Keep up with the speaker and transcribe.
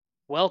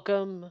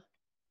Welcome,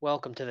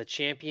 welcome to the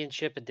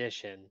championship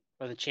edition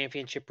or the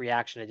championship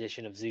reaction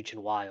edition of Zooch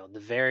and Wilde,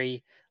 the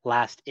very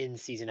last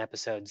in-season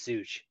episode.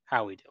 Zooch,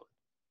 how are we doing?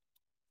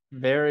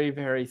 Very,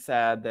 very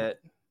sad that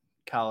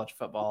college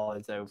football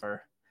is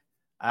over.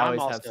 I I'm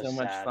always have also so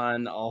much sad.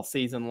 fun all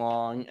season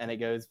long, and it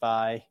goes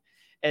by.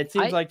 It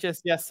seems I like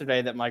just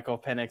yesterday that Michael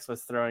Penix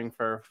was throwing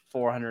for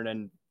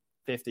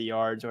 450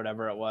 yards or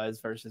whatever it was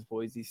versus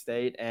Boise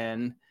State,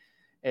 and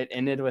it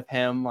ended with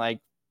him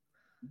like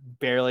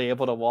barely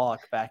able to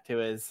walk back to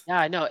his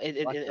yeah, I know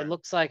it lecture.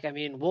 looks like. I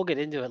mean, we'll get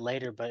into it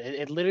later, but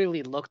it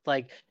literally looked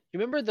like you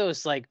remember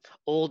those like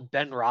old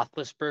Ben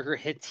Roethlisberger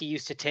hits he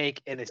used to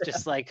take, and it's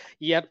just like,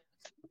 yep,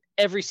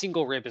 every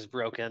single rib is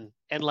broken,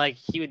 and like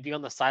he would be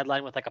on the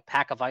sideline with like a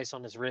pack of ice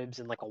on his ribs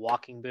and like a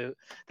walking boot.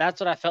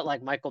 That's what I felt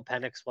like Michael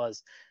Penix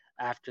was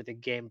after the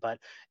game, but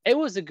it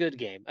was a good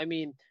game. I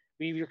mean,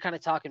 we were kind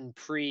of talking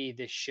pre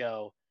this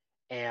show,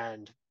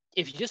 and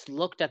if you just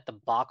looked at the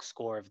box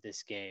score of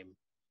this game,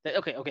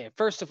 okay.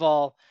 First of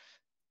all,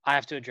 I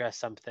have to address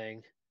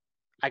something.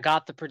 I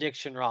got the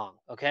prediction wrong.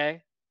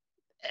 Okay,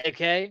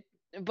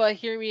 but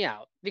hear me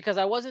out because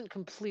I wasn't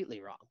completely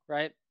wrong,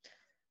 right?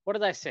 What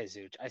did I say,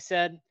 Zooch? I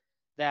said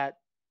that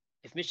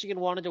if Michigan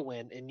wanted to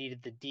win, it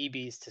needed the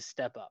DBs to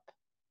step up.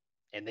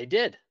 And they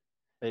did.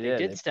 They They did.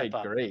 did They step played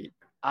up. great.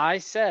 I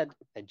said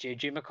that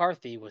JJ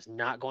McCarthy was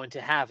not going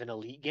to have an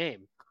elite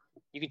game.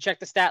 You can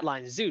check the stat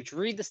line. Zooch,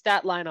 read the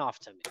stat line off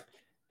to me.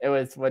 It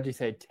was, what'd you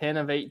say, 10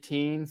 of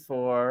 18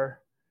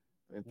 for,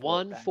 let me pull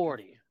it back,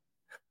 140.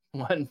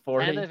 10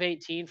 140? of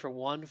 18 for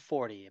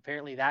 140.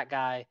 Apparently that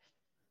guy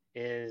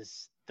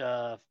is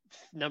the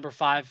number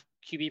 5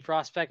 QB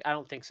prospect? I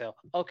don't think so.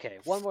 Okay,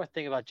 one more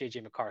thing about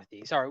JJ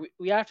McCarthy. Sorry,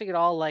 we have to get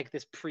all like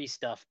this pre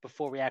stuff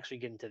before we actually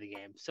get into the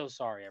game. So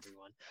sorry,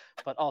 everyone.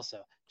 But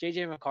also,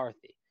 JJ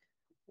McCarthy,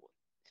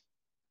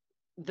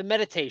 the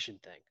meditation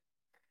thing.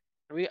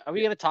 Are we Yeah,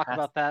 going to talk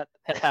about that?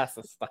 it has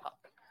to stop.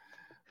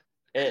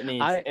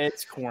 I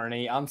It's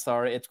corny. I'm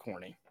sorry, it's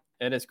corny.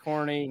 It is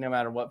corny, no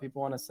matter what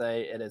people want to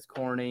say. It is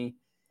corny.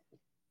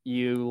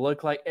 You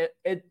look like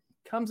it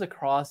comes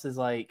across as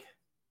like,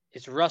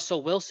 It's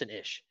Russell Wilson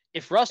ish.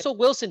 If Russell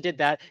Wilson did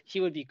that,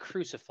 he would be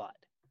crucified.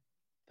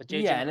 But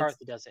JJ yeah, and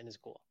McCarthy does it and is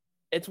cool.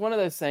 it's one of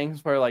those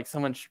things where like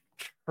someone's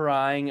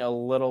trying a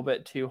little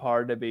bit too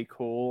hard to be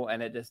cool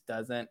and it just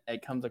doesn't.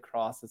 It comes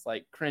across as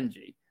like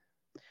cringy.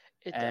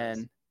 It does.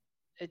 And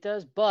It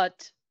does.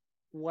 But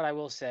what I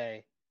will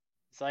say,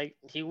 it's like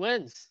he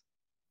wins.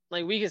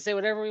 Like we can say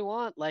whatever we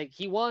want. Like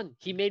he won.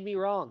 He made me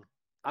wrong.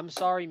 I'm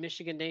sorry,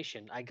 Michigan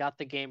Nation. I got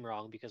the game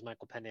wrong because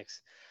Michael Penix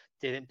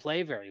didn't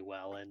play very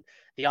well, and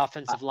the I,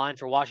 offensive line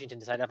for Washington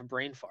decided to have a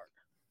brain fart.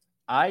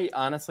 I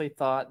honestly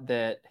thought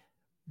that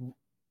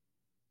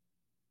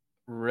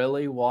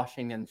really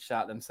Washington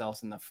shot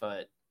themselves in the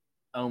foot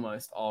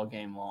almost all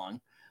game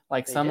long.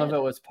 Like They some of did.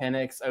 it was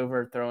Penix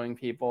overthrowing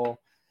people.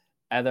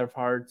 Other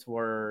parts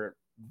were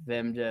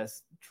them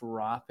just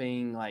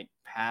dropping like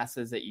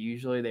passes that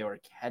usually they were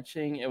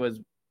catching. It was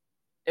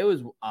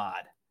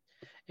odd.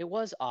 It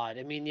was odd.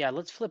 I mean, yeah,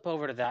 let's flip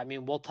over to that. I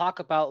mean, we'll talk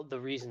about the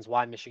reasons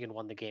why Michigan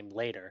won the game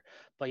later.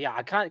 But yeah,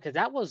 I kind of because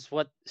that was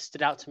what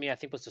stood out to me. I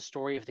think was the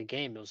story of the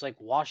game. It was like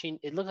Washington.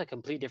 It looked like a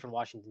completely different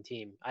Washington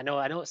team. I know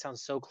it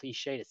sounds so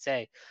cliche to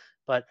say,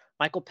 but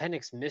Michael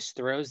Penix missed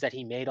throws that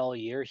he made all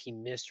year. He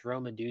missed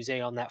Roma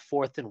Duze on that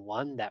 4th and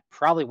 1 that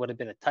probably would have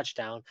been a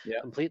touchdown.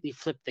 Yeah. Completely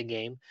flipped the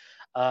game.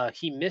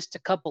 He missed a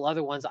couple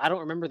other ones. I don't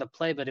remember the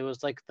play, but it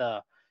was like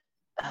the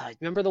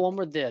remember the one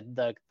where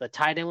the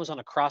tight end was on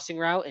a crossing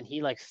route and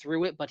he like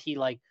threw it, but he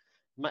like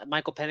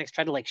Michael Penix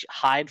tried to like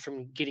hide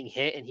from getting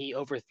hit and he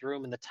overthrew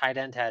him, and the tight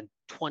end had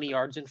 20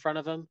 yards in front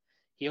of him.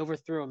 He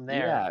overthrew him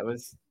there. Yeah, it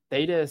was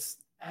they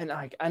just and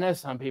like I know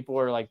some people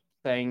were like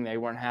saying they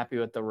weren't happy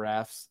with the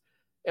refs.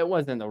 It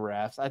wasn't the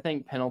refs. I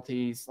think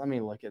penalties. Let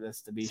me look at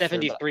this to be sure, but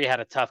 73 had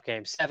a tough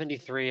game.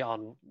 73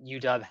 on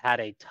UW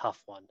had a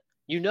tough one.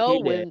 You know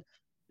he did. when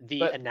the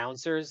But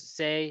announcers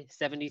say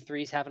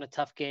 73 is having a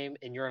tough game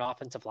and you're an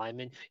offensive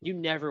lineman, you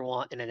never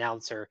want an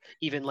announcer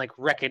even like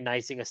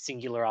recognizing a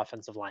singular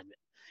offensive lineman.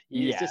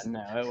 It's yeah, just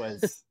no, it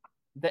was.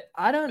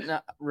 I don't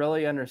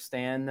really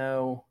understand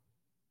though.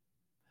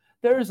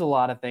 There's a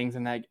lot of things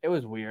in that. It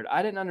was weird.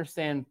 I didn't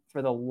understand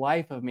for the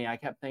life of me. I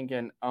kept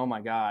thinking, oh my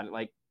god,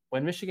 like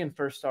when Michigan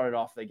first started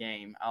off the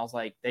game, I was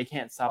like, they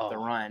can't stop the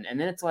oh run, and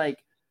then it's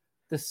like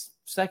the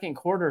second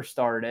quarter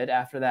started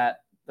after that.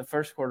 The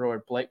first quarter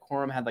where Blake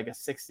Corum had like a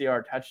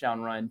 60-yard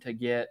touchdown run to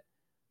get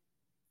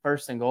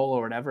first and goal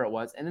or whatever it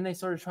was, and then they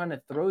started trying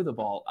to throw the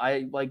ball.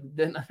 I like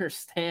didn't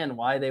understand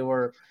why they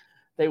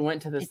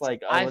went to this It's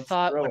like, oh, I let's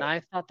thought throw when it.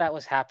 I thought that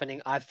was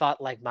happening, I thought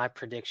like my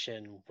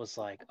prediction was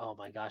like, oh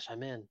my gosh,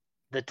 I'm in.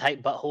 The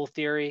tight butthole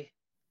theory.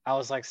 I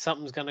was like,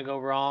 something's gonna go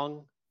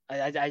wrong.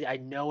 I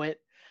know it.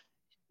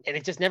 And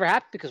it just never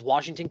happened because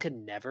Washington could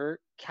never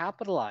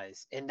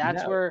capitalize. And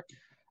that's No, where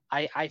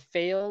I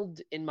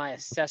failed in my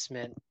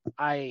assessment.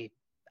 I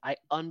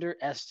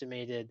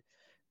underestimated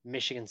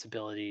Michigan's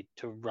ability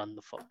to run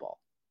the football.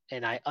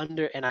 and I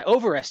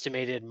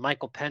overestimated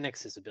Michael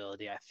Penix's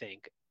ability, I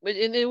think.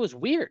 And it was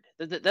weird.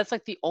 That's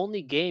like the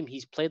only game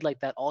he's played like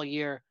that all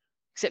year,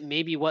 except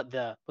maybe was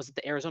it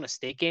the Arizona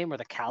State game or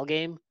the Cal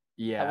game?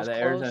 That Yeah, was the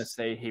Arizona close.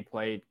 State he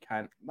played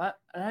kind of not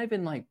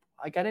even like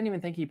I didn't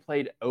even think he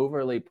played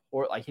overly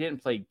poor. Like he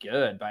didn't play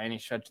good by any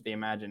stretch of the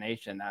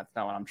imagination. That's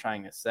not what I'm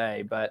trying to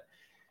say, but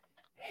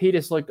he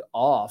just looked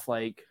off.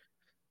 Like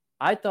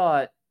I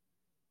thought,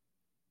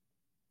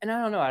 and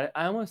I don't know.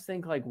 I almost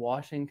think like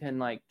Washington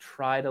like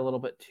tried a little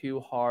bit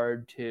too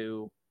hard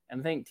to, and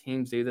I think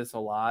teams do this a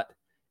lot.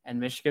 And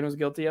Michigan was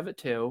guilty of it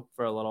too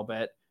for a little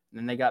bit. And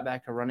then they got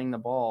back to running the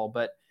ball,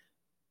 but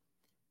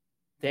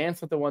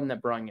dance with the one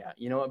that brung you.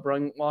 You know what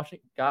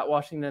got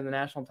Washington the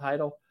national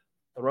title?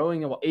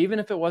 Throwing the ball, even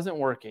if it wasn't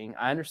working.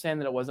 I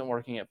understand that it wasn't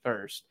working at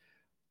first,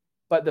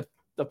 but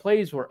the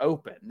plays were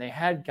open. They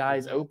had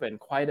guys open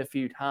quite a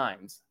few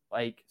times.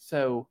 Like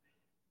so,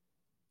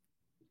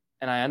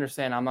 and I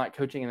understand I'm not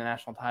coaching in the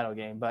national title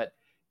game, but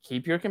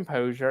keep your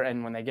composure.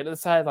 And when they get to the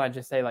sideline,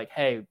 just say like,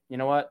 "Hey, you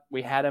know what?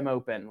 We had him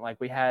open. Like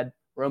we had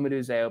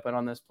Romaduze open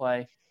on this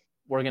play.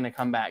 We're going to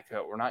come back to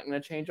it. We're not going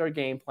to change our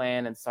game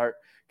plan and start."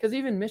 Because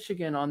even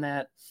Michigan on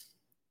that,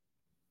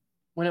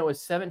 when it was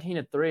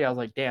 17-3, I was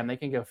like, "Damn, they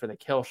can go for the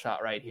kill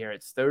shot right here.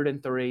 It's 3rd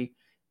and 3."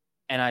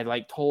 And I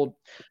like told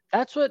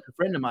That's what a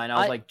friend of mine. I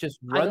was like, "Just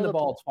run the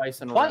ball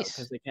twice in a row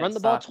because they can't run the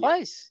ball stop you."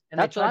 twice. And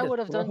That's they what tried I to would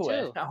have done throw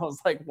it. too. I was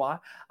like, "Why?"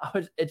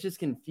 It's just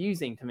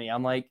confusing to me.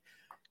 I'm like,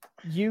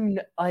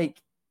 you're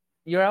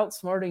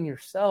outsmarting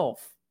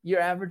yourself. You're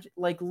average,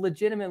 like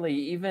legitimately,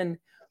 even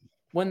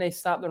when they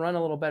stopped the run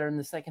a little better in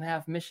the second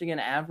half, Michigan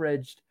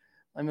averaged,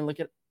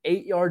 look at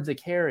 8 yards a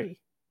carry.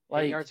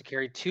 8 yards a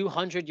carry,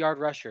 200-yard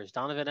rushers,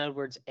 Donovan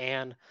Edwards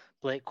and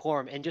Blake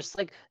Corum. And just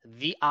like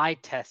the eye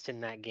test in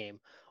that game.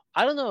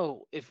 I don't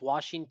know if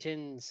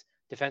Washington's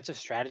defensive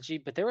strategy,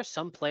 but there were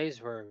some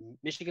plays where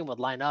Michigan would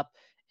line up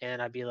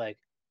and I'd be like,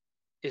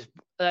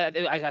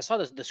 I saw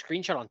the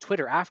screenshot on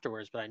Twitter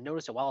afterwards, but I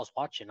noticed it while I was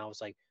watching. I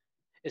was like,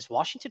 is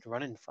Washington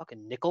running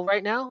fucking nickel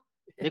right now?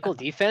 Nickel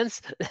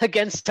defense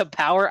against a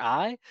power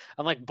eye?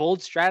 I'm like,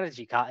 bold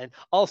strategy, Cotton.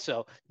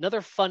 Also,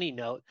 another funny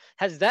note,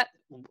 has that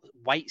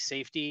white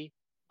safety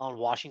on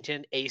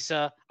Washington,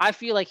 Asa, I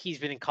feel like he's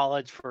been in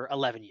college for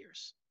 11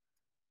 years.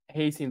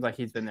 He seems like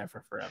he's been there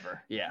for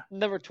forever. Yeah.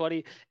 Number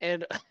 20.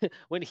 And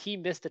when he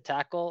missed a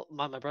tackle,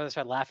 my brother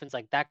started laughing. It's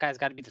like, that guy's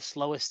got to be the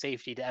slowest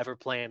safety to ever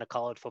play in a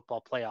college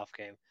football playoff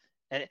game.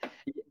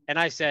 And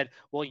I said,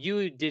 well,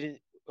 you didn't.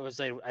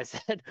 I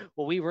said,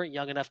 well, we weren't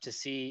young enough to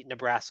see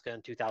Nebraska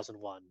in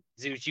 2001.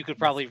 Zooch, you could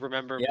probably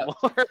remember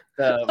more.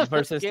 The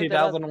versus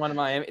 2001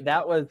 Miami.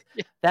 That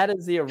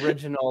is the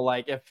original.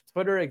 Like, if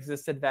Twitter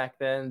existed back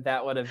then,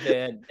 there would have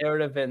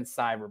been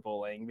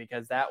cyberbullying,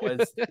 because that was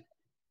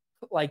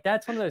like,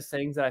 that's one of those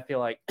things that I feel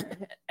like,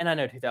 and I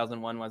know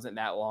 2001 wasn't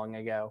that long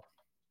ago,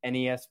 and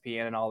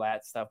ESPN and all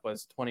that stuff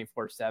was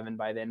 24/7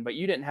 by then, but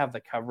you didn't have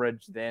the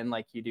coverage then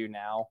like you do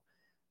now.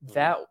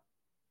 That,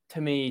 to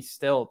me,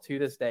 still to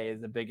this day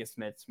is the biggest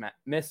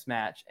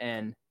mismatch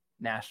in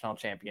national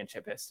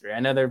championship history. I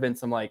know there have been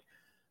some, like,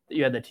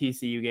 you had the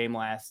TCU game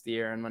last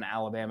year, and when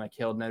Alabama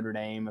killed Notre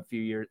Dame a few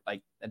years,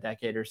 like a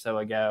decade or so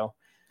ago.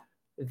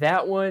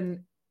 That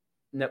one,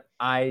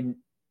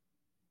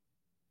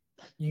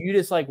 you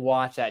just like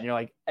watch that and you're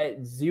like,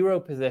 at 0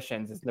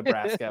 positions is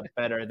Nebraska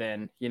better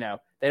than, they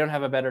don't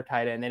have a better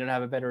tight end, they don't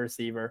have a better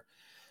receiver.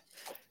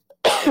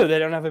 They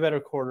don't have a better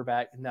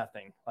quarterback,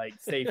 nothing. Like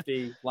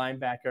safety,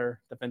 linebacker,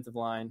 defensive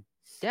line.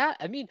 Yeah,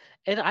 I mean,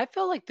 and I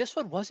felt like this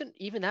one wasn't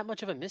even that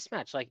much of a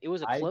mismatch. Like, it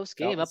was a close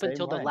game up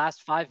until the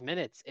last 5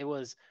 minutes. It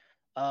was,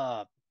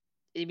 I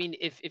mean,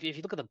 if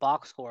you look at the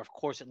box score, of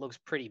course, it looks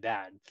pretty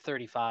bad,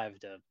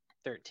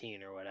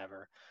 35-13 or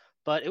whatever.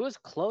 But it was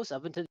close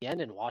up until the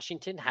end, and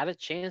Washington had a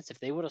chance. If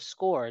they would have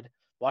scored,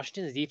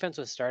 Washington's defense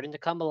was starting to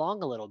come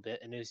along a little bit,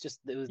 and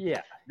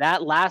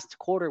that last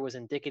quarter was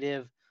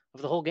indicative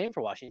of the whole game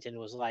for Washington. It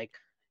was like,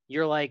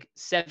 you're like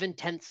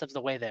 7/10 of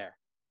the way there,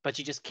 but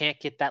you just can't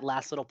get that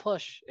last little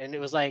push. And it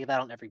was like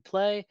that on every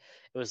play.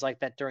 It was like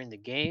that during the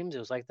games. It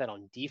was like that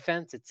on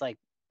defense. It's like,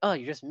 oh,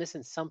 you're just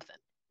missing something.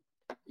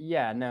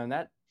 Yeah,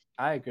 no,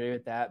 I agree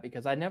with that,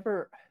 because I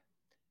never,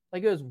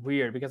 like, it was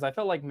weird because I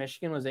felt like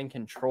Michigan was in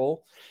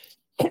control.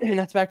 And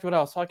that's back to what I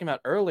was talking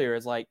about earlier,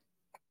 is like,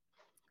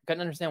 I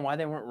couldn't understand why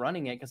they weren't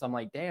running it, because I'm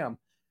like, damn,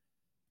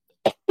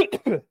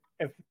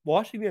 if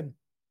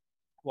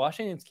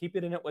Washington's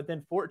keeping it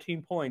within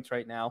 14 points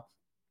right now,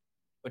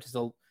 which is,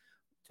 to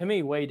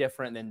me, way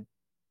different than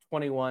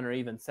 21 or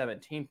even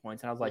 17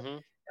 points. And I was like,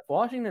 if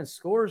Washington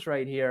scores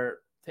right here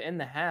to end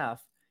the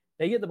half,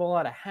 they get the ball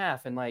out of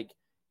half, and like,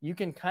 you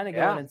can kind of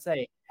go in and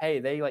say, hey,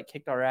 they like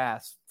kicked our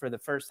ass for the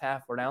first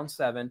half. We're down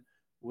 7.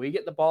 We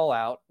get the ball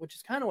out, which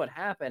is kind of what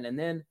happened. And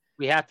then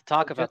we have to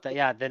talk about that.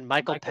 Yeah. Then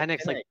Michael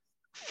Penix, like,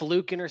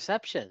 fluke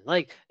interception.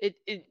 Like,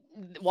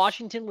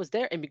 Washington was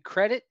there. And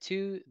credit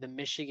to the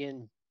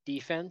Michigan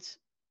defense.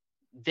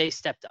 They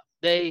stepped up.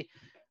 They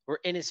were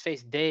in his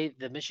face.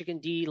 The Michigan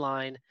D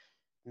line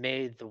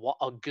made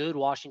a good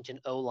Washington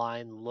O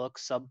line look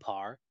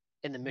subpar.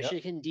 And the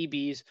Michigan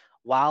DBs,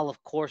 while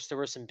of course there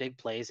were some big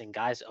plays and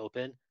guys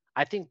open,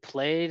 I think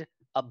played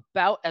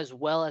about as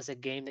well as a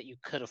game that you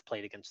could have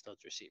played against those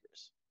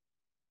receivers.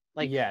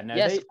 Like, Yeah, no,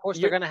 yes, of course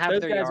they're going to have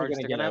those their guys are yards.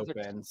 going to They're get going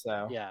to have open.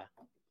 So yeah.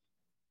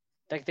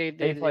 Like they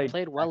they played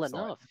played well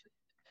excellent. enough.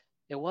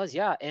 It was,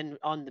 yeah. And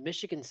on the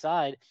Michigan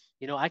side,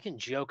 I can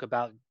joke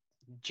about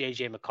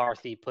JJ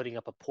McCarthy putting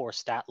up a poor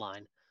stat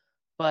line,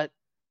 but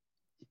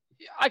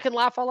I can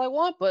laugh all I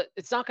want, but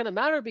it's not going to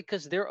matter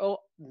because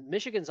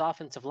Michigan's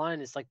offensive line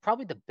is like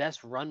probably the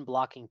best run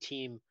blocking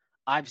team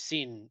I've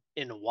seen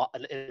in a while.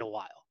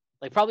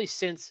 Like probably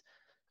since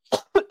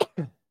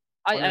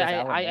One of those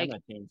Alabama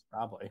teams,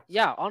 probably.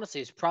 Yeah,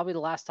 honestly, it's probably the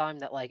last time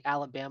that like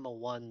Alabama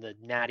won the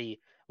Natty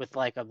with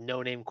like a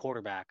no-name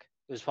quarterback.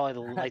 It was probably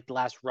the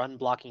last run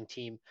blocking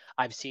team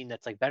I've seen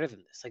that's like better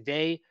than this. Like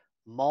they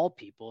maul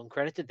people, and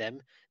credit to them.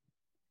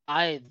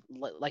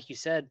 Like you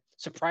said,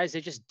 surprised they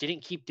just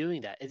didn't keep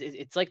doing that.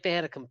 It's like they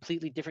had a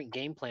completely different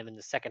game plan in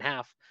the second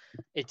half.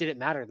 It didn't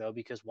matter though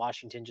because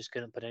Washington just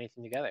couldn't put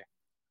anything together.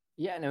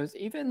 Yeah, and it was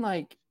even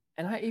like,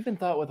 and I even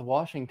thought with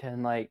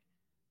Washington, like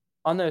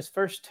on those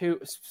first two,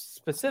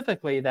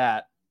 specifically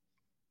that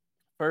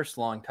first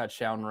long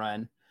touchdown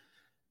run,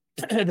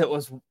 that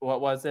was,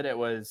 what was it?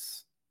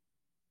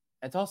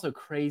 It's also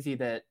crazy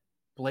that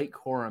Blake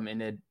Corum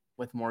ended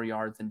with more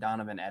yards than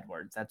Donovan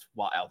Edwards. That's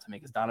wild to me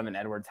because Donovan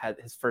Edwards had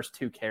his first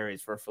two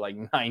carries for like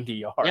 90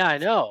 yards. Yeah, I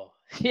know.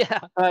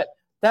 Yeah. But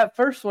that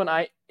first one,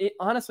 I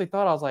honestly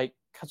thought, I was like,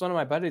 because one of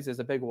my buddies is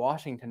a big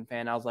Washington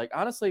fan. I was like,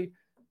 honestly,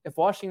 if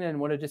Washington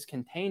would have just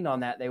contained on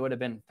that, they would have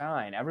been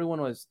fine.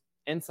 Everyone was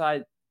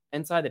inside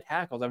the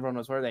tackles. Everyone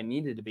was where they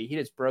needed to be. He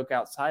just broke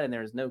outside and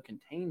there was no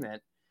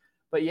containment.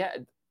 But yeah,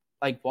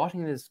 like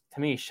Washington is, to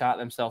me, shot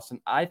themselves. And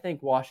I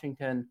think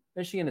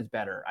Michigan is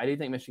better. I do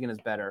think Michigan is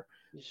better.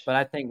 But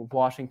I think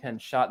Washington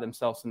shot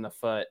themselves in the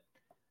foot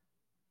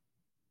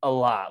a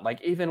lot.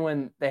 Like even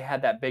when they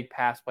had that big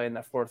pass play in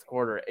the fourth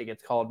quarter, it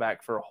gets called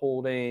back for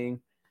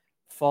holding,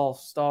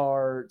 false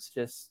starts,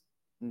 just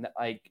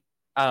like,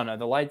 I don't know.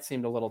 The lights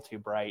seemed a little too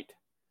bright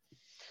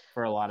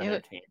for a lot of their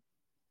team.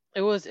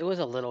 It was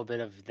a little bit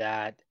of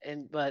that,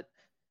 but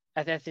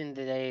at the end of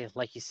the day,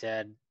 like you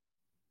said,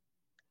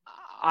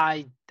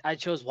 I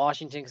chose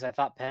Washington because I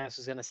thought Penix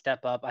was going to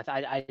step up.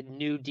 I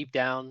knew deep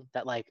down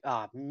that like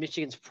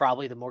Michigan's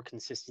probably the more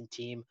consistent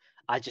team.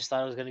 I just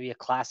thought it was going to be a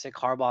classic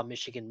Harbaugh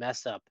Michigan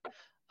mess up.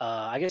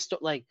 I guess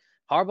like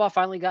Harbaugh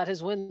finally got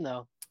his win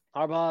though.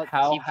 Harbaugh,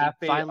 how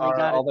happy finally are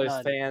got all those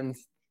done.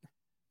 fans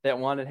that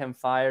wanted him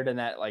fired in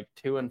that like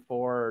 2-4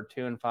 or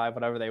 2-5,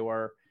 whatever they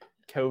were,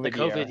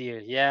 COVID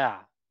year, yeah.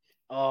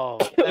 Oh,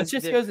 it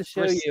just goes to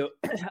show you.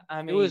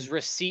 I mean, it was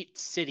Receipt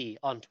City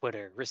on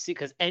Twitter. Receipt,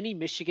 because any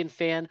Michigan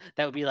fan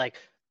that would be like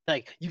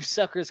you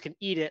suckers can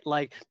eat it.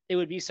 Like it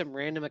would be some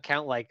random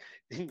account like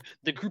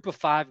the group of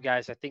five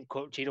guys. I think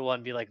quote Cheetah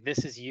one be like,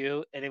 "This is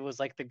you," and it was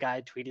like the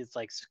guy tweeted, "It's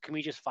like, can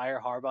we just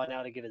fire Harbaugh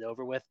now to get it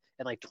over with?"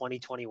 In like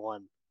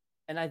 2021.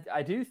 And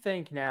I do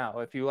think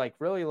now, if you like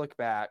really look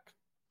back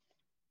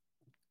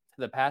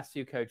to the past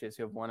few coaches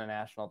who have won a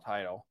national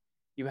title,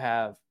 you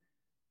have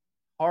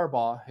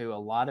Harbaugh, who a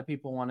lot of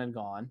people wanted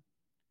gone.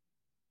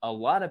 A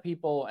lot of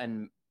people,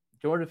 and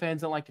Georgia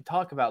fans don't like to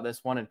talk about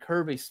this, wanted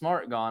Kirby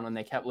Smart gone when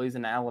they kept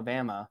losing to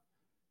Alabama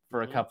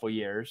for a couple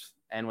years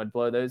and would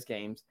blow those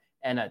games.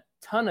 And a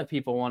ton of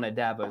people wanted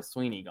Dabo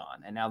Swinney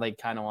gone, and now they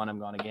kind of want him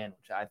gone again,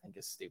 which I think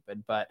is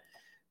stupid. But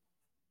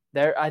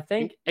I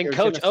think, and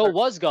Coach O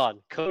was gone.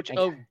 Coach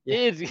O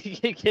did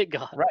get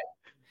gone. Right.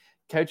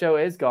 Coach O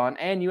is gone,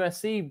 and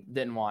USC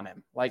didn't want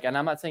him. Like, and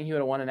I'm not saying he would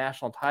have won a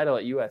national title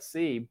at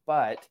USC,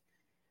 but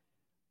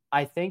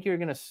I think you're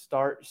going to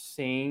start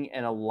seeing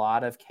in a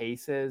lot of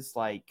cases,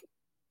 like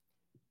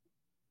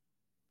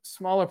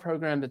smaller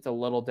programs, it's a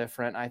little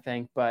different, I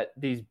think, but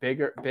these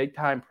big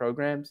time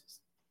programs,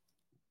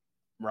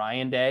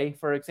 Ryan Day,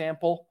 for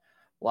example,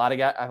 a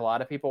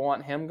lot of people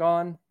want him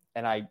gone,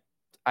 and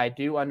I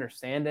do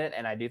understand it,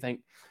 and I do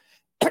think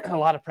a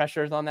lot of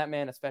pressure is on that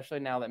man,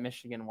 especially now that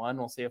Michigan won.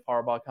 We'll see if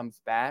Harbaugh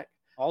comes back.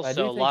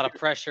 Also, a lot of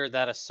pressure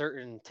that a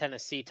certain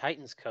Tennessee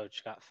Titans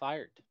coach got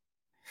fired.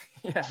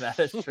 Yeah, that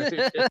is true.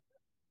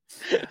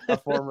 A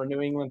former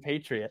New England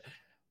Patriot.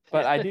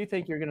 But I do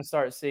think you're going to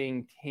start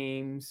seeing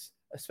teams,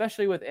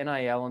 especially with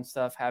NIL and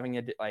stuff, having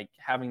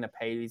to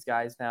pay these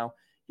guys now.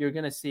 You're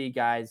going to see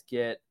guys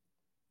get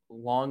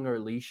longer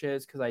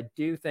leashes, because I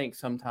do think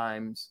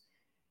sometimes,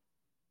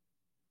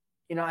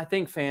 I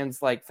think fans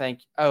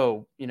think,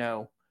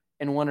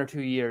 in 1 or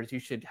 2 years you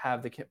should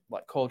have the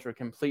culture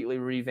completely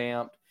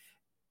revamped.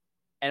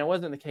 And it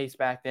wasn't the case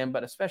back then,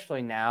 but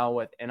especially now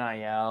with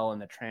NIL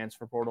and the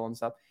transfer portal and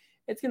stuff,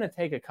 it's going to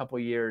take a couple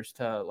years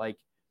to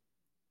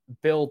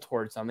build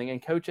towards something.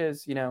 And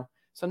coaches,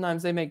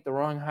 sometimes they make the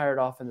wrong hired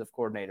offensive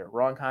coordinator,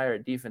 wrong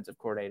hired defensive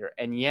coordinator.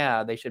 And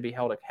yeah, they should be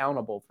held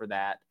accountable for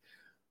that.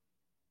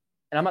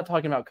 And I'm not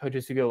talking about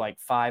coaches who go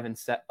 5 and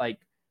 7, like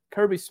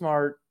Kirby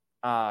Smart,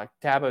 Dabo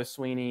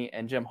Swinney,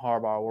 and Jim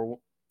Harbaugh were,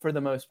 for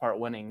the most part,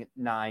 winning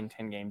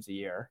 9-10 games a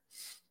year.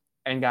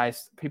 and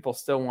guys, people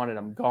still wanted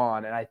him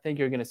gone. And I think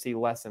you're going to see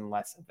less and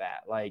less of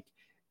that. Like,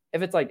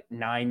 if it's like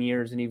 9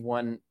 years and you've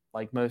won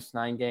like most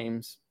 9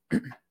 games,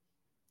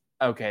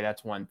 okay,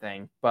 that's one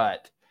thing.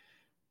 But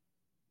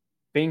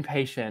being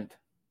patient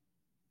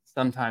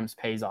sometimes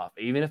pays off,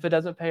 even if it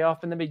doesn't pay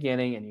off in the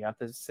beginning and you have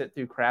to sit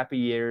through crappy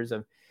years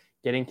of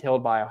getting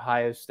killed by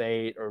Ohio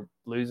State or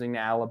losing to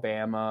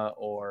Alabama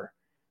or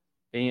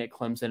being at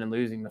Clemson and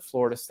losing to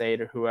Florida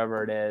State or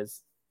whoever it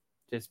is.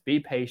 Just be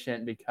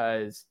patient,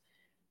 because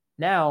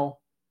now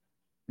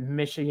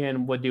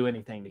Michigan would do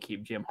anything to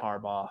keep Jim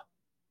Harbaugh.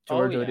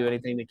 Georgia would do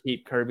anything to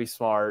keep Kirby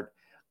Smart.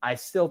 I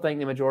still think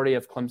the majority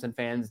of Clemson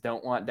fans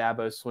don't want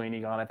Dabo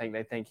Swinney gone. I think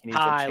they think he needs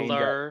to change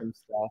up some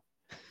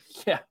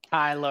stuff. Yeah.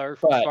 Tyler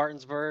from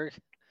Spartansburg.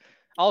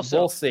 Also,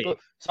 we'll see.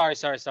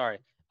 Sorry.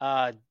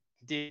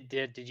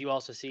 Did you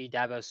also see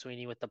Dabo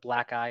Swinney with the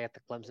black eye at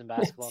the Clemson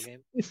basketball game?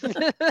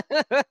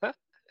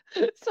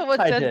 Someone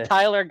said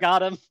Tyler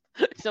got him.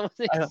 Someone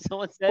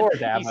said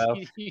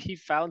he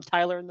found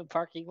Tyler in the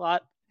parking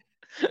lot.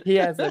 He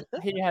has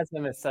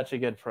him as such a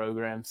good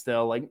program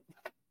still. Like,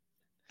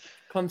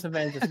 Clemson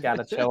fans just got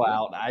to chill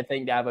out. I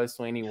think Dabo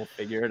Swinney will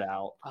figure it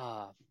out.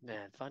 Oh,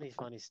 man. Funny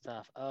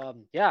stuff.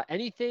 Yeah,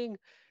 anything.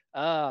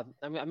 I'm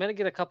going to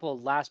get a couple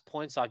of last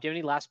points off. Do you have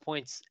any last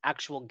points,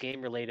 actual game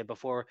related,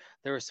 before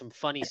there was some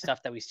funny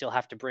stuff that we still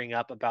have to bring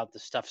up about the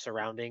stuff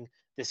surrounding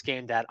this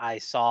game that I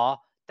saw?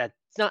 That's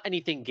not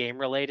anything game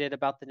related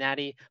about the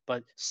Natty,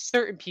 but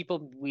certain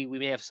people we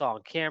may have saw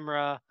on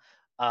camera,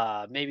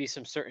 maybe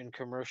some certain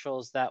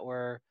commercials that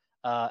were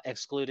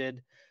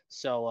excluded.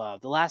 So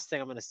the last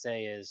thing I'm going to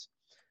say is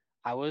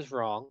I was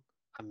wrong.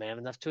 I'm man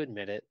enough to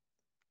admit it.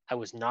 I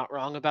was not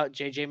wrong about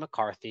JJ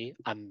McCarthy.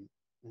 I'm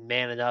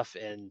man enough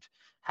and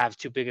have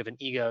too big of an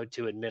ego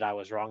to admit I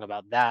was wrong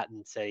about that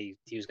and say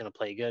he was going to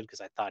play good,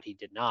 because I thought he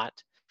did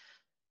not.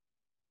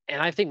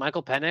 And I think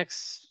Michael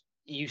Penix,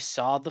 you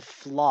saw the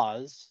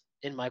flaws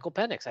in Michael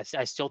Penix.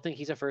 I still think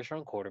he's a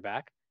first-round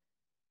quarterback,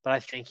 but I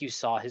think you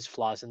saw his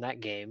flaws in that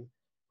game,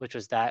 which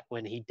was that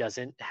when he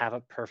doesn't have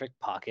a perfect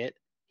pocket,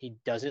 he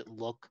doesn't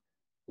look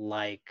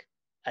like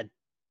a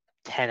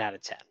 10 out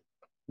of 10.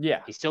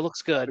 Yeah. He still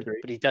looks good,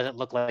 but he doesn't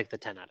look like the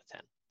 10 out of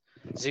 10.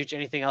 Zooch,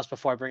 anything else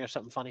before I bring up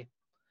something funny?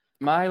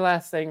 My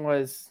last thing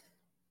was,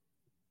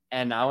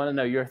 and I want to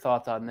know your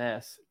thoughts on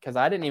this, because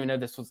I didn't even know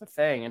this was a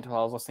thing until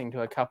I was listening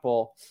to a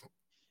couple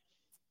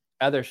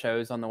other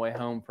shows on the way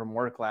home from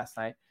work last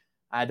night.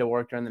 I had to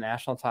work during the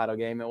national title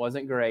game. It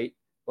wasn't great.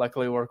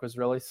 Luckily, work was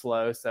really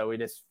slow, so we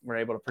just were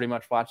able to pretty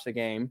much watch the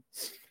game.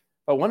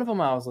 But one of them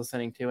I was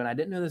listening to, and I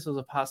didn't know this was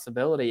a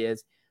possibility,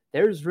 is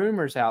there's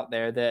rumors out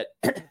there that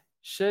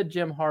should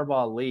Jim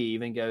Harbaugh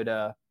leave and go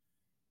to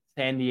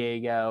San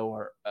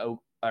Diego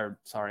or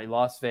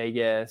Las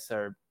Vegas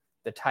or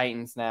the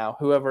Titans now,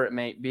 whoever it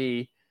may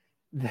be,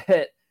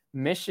 that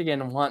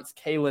Michigan wants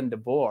Kalen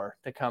DeBoer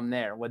to come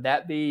there. Would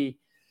that be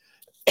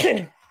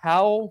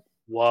how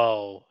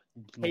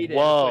hated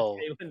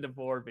would Kalen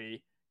DeBoer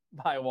be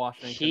by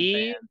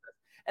Washington fans?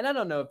 And I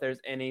don't know if there's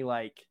any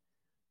like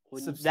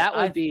that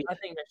would be. I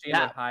think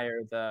Michigan would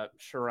hire the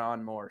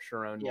Sharon Moore,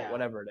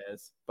 whatever it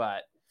is,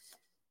 but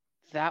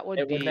that would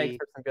make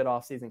for some good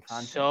offseason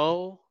content.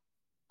 So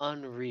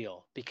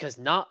unreal, because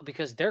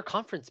they're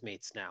conference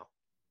mates now.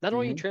 Not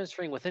only are you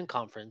transferring within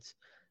conference,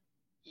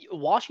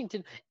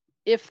 Washington,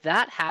 if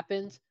that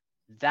happens,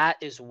 that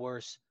is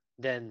worse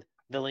than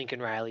the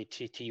Lincoln Riley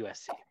to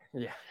USC.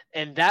 Yeah.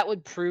 And that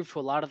would prove to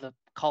a lot of the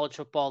college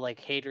football like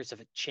haters of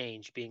a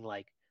change, being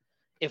like,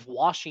 if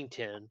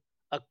Washington,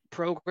 a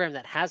program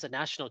that has a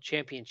national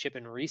championship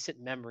in recent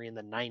memory in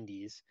the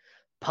 90s,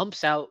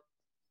 pumps out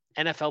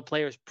NFL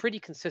players pretty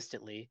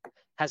consistently,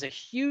 has a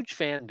huge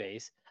fan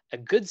base, a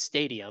good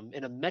stadium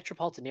in a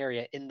metropolitan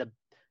area in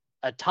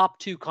a top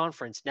 2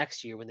 conference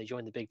next year when they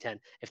join the Big Ten.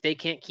 If they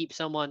can't keep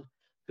someone,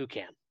 who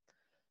can?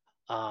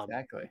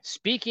 Exactly.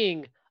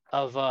 Speaking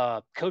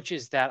of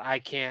coaches that I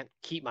can't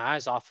keep my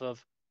eyes off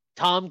of,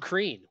 Tom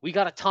Crean. We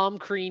got a Tom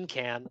Crean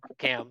Cam.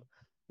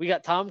 We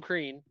got Tom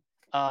Crean.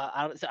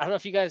 I don't know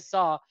if you guys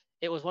saw.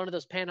 It was one of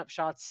those pan-up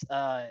shots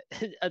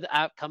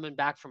coming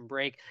back from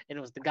break, and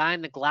it was the guy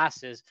in the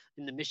glasses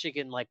in the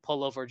Michigan like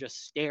pullover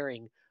just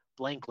staring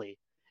blankly.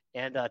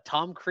 And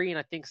Tom Crean,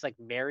 I think, is like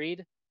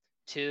married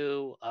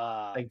to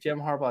like Jim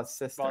Harbaugh's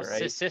sister,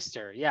 right? His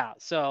sister, yeah.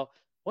 So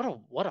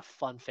what a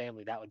fun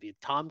family that would be.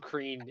 Tom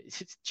Crean,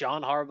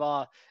 John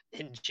Harbaugh,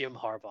 and Jim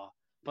Harbaugh.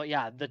 But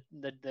yeah,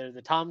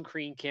 the Tom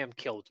Crean cam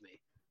killed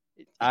me.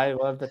 I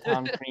love the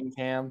Tom Crean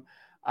cam.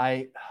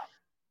 I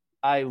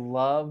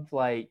love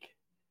I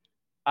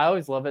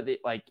always love it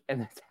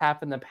and it's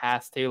happened in the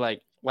past too.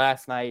 Like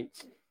last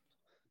night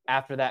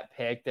after that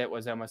pick that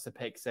was almost a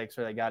pick 6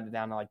 where they got it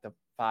down to like the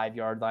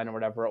 5-yard line or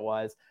whatever it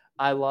was.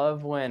 I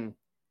love when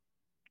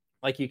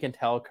you can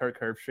tell Kirk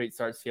Herbstreit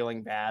starts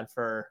feeling bad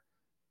for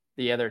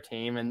the other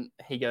team and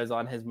he goes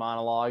on his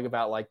monologue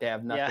about they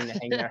have nothing to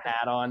hang their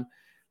hat on.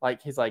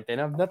 He's like, they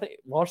have nothing.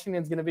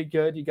 Washington's going to be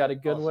good. You got a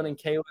good one in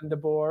Kalen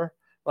DeBoer.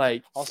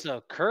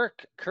 Also,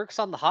 Kirk's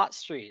on the hot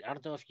streak. I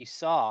don't know if you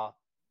saw,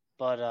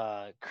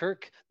 But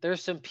Kirk,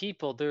 there's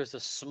a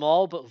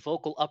small but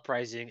vocal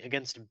uprising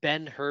against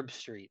Ben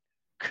Herbstreit.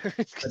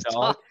 Kirk's The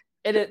dog.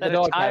 The an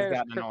dog has entire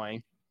gotten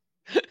annoying.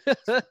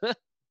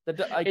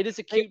 It is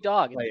a They cute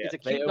dog. overplay It's it.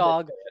 a They cute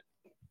dog, overplay it.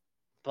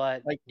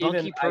 but Like Bunky I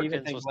even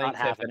Perkins think was Lane not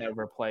having Kiffin it.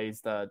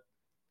 overplays the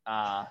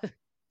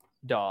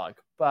dog.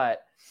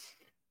 But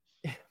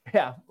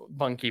yeah,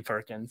 Bunky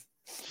Perkins,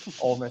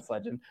 Ole Miss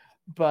legend.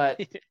 But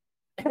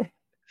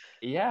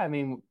yeah, I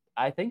mean,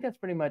 I think that's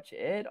pretty much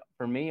it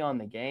for me on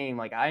the game.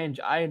 Like I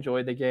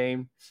enjoyed the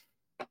game.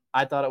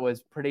 I thought it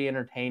was pretty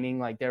entertaining.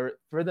 Like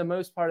for the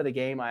most part of the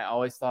game, I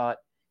always thought,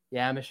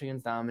 yeah,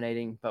 Michigan's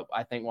dominating, but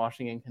I think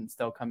Washington can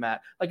still come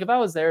back. Like if I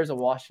was there as a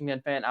Washington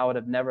fan, I would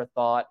have never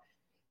thought.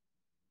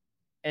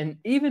 And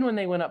even when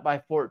they went up by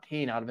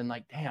 14, I would have been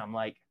like, damn,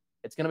 like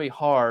it's gonna be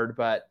hard,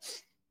 but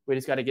we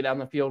just got to get down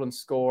the field and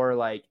score,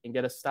 like, and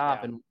get a stop.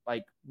 Yeah. And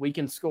like we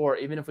can score,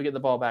 even if we get the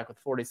ball back with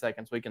 40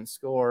 seconds, we can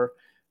score.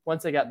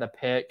 Once they got the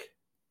pick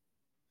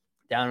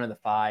down to the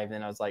 5,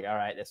 then I was like, all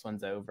right, this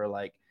one's over.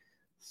 Like,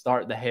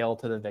 start the hail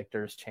to the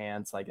victors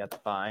chance. Like, that's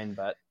fine.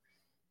 But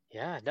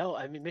yeah, no,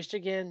 I mean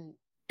Michigan.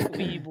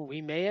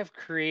 We may have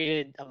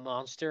created a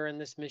monster in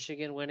this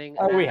Michigan winning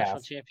a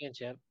national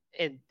championship.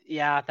 And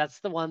yeah, that's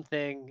the one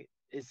thing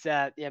is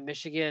that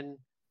Michigan,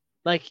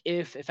 like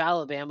if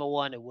Alabama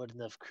won, it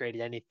wouldn't have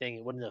created anything.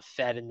 It wouldn't have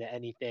fed into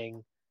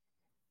anything.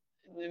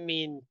 I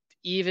mean,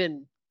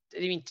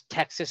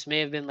 Texas may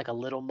have been like a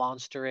little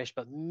monsterish,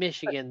 but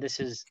Michigan,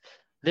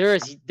 there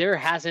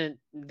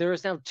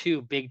is now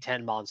 2 Big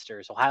Ten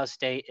monsters, Ohio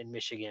State and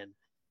Michigan.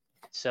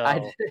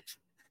 So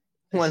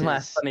one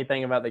last funny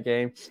thing about the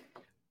game.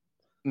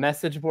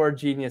 Message board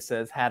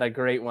geniuses had a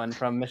great one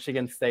from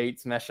Michigan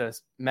State's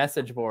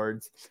message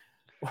boards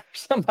where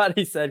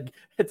somebody said,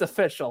 it's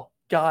official,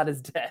 God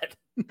is dead.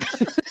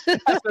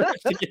 After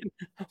Michigan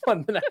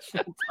won the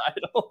national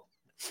title.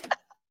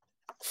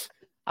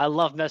 I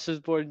love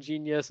message board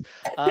genius.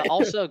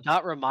 Also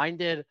got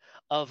reminded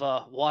of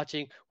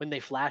watching when they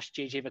flashed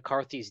JJ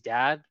McCarthy's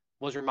dad.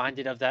 Was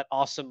reminded of that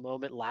awesome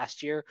moment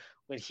last year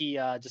when he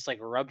just like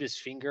rubbed his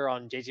finger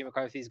on JJ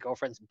McCarthy's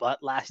girlfriend's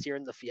butt last year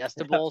in the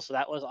Fiesta Bowl. So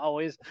that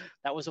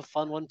was a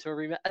fun one to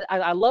remember.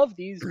 I love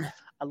these.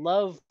 I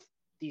love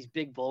these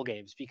big bowl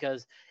games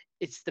because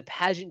it's the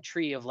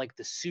pageantry of like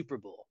the Super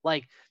Bowl.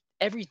 Like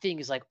everything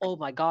is like, oh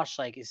my gosh,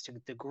 like it's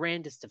the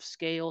grandest of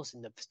scales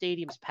and the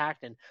stadium's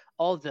packed and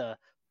all the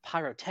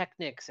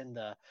pyrotechnics and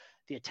the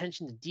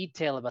attention to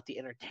detail about the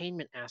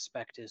entertainment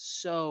aspect it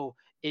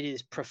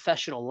is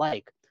professional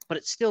like. But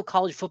it's still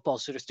college football,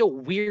 so there's still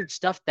weird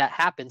stuff that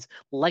happens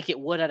like it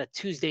would at a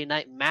Tuesday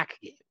night MAC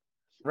game.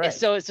 Right. And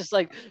so it's just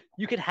like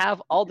you can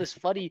have all this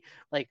funny,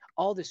 like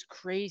all this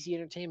crazy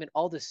entertainment,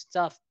 all this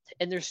stuff,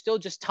 and there's still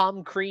just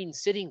Tom Crean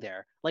sitting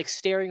there, like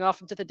staring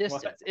off into the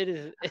distance.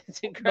 It's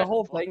incredible. The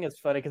whole thing is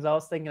funny because I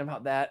was thinking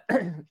about that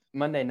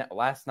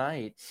last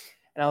night,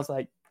 and I was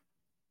like,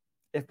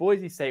 if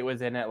Boise State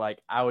was in it, like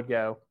I would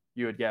go,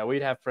 you would go,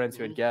 we'd have friends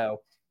who would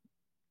go.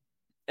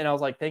 And I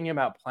was like thinking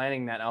about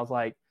planning that, and I was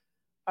like,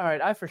 all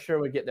right, I for sure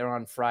would get there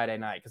on Friday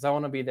night because I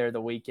want to be there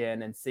the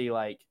weekend and see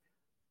like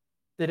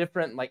the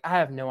different, like I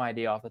have no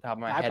idea off the top of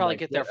my head. I'd probably like,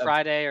 get there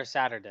Friday or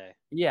Saturday.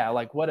 Yeah,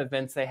 like what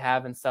events they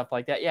have and stuff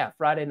like that. Yeah,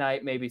 Friday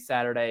night, maybe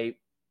Saturday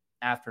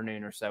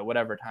afternoon or so,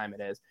 whatever time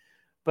it is.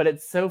 But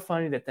it's so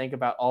funny to think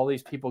about all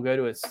these people go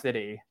to a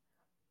city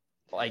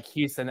like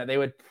Houston that they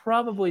would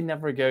probably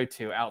never go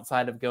to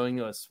outside of going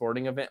to a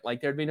sporting event.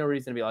 Like there'd be no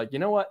reason to be like, you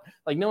know what?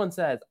 Like no one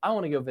says, I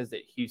want to go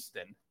visit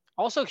Houston.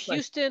 Also,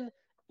 Houston,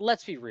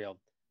 let's be real.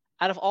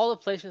 Out of all the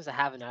places that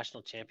have a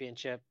national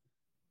championship,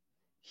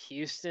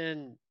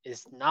 Houston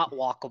is not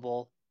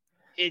walkable.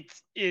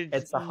 It's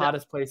the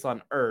hottest place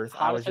on earth.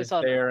 I was just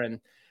there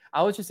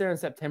in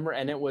September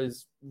and it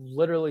was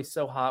literally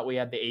so hot. We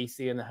had the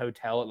AC in the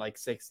hotel at like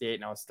 68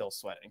 and I was still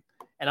sweating.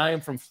 And I am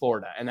from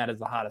Florida and that is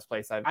the hottest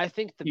place I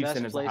think the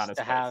Houston best place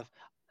to have.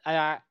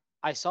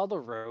 I saw the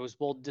Rose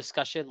Bowl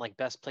discussion, like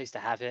best place to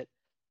have it.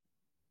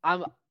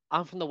 I'm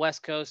from the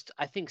West Coast.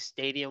 I think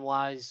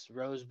stadium-wise,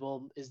 Rose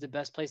Bowl is the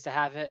best place to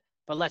have it.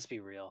 But let's be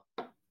real.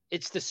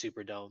 It's the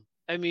Superdome.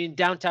 I mean,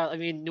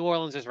 New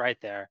Orleans is right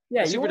there.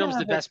 Yeah, the Superdome is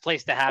the best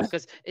place to have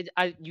because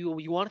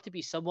you want it to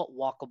be somewhat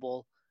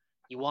walkable.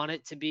 You want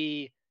it to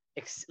be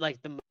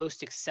like the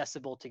most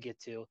accessible to get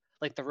to.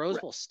 Like the Rose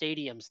Bowl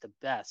Stadium's the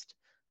best,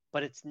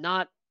 but it's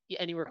not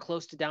anywhere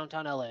close to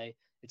downtown LA.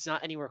 It's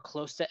not anywhere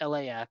close to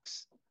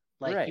LAX.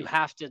 Like you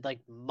have to like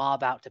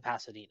mob out to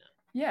Pasadena.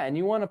 Yeah, and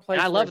you want a place.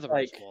 I love the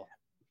Rose Bowl.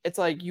 It's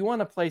like you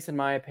want a place, in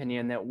my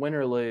opinion, that win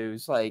or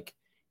lose, like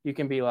you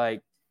can be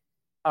like,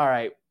 all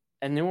right.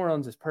 And New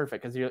Orleans is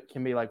perfect because you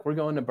can be like, we're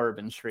going to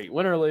Bourbon Street.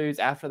 Win or lose,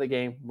 after the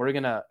game, we're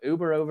going to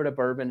Uber over to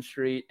Bourbon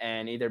Street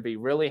and either be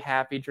really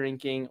happy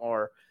drinking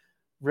or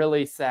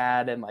really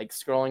sad and like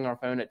scrolling our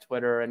phone at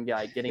Twitter and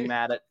like getting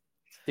mad at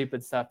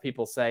stupid stuff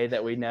people say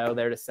that we know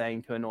they're just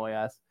saying to annoy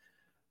us.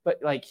 But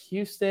like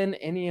Houston,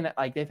 Indiana,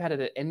 like they've had it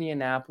at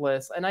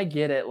Indianapolis, and I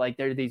get it. Like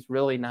they're these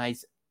really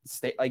nice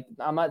state. Like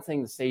I'm not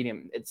saying the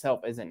stadium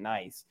itself isn't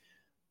nice,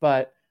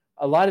 but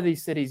a lot of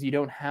these cities you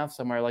don't have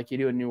somewhere like you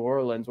do in New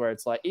Orleans, where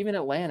it's like, even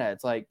Atlanta,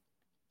 it's like,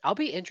 I'll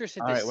be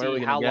interested all to right, where are see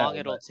we how gonna long go?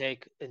 it'll But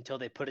take until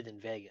they put it in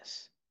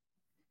Vegas.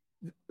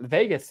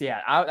 Vegas, yeah,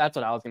 that's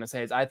what I was gonna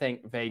say. Is I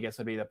think Vegas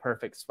would be the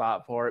perfect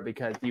spot for it,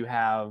 because you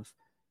have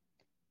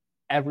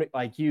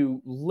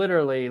you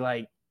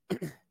literally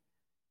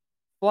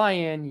fly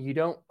in. You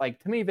don't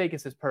to me,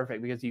 Vegas is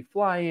perfect because you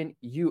fly in,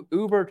 you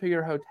Uber to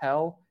your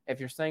hotel if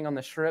you're staying on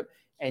the Strip,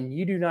 and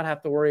you do not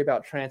have to worry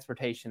about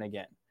transportation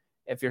again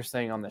if you're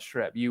staying on the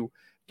Strip. You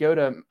go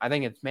to, I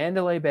think it's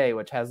Mandalay Bay,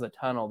 which has the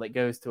tunnel that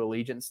goes to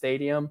Allegiant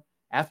Stadium.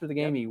 After the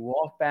game, Yep. you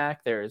walk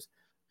back. There's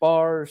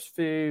bars,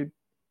 food,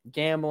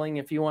 gambling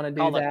if you want to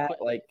do that.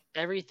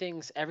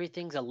 Everything's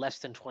a less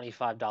than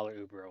 $25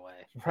 Uber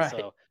away. Right.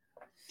 So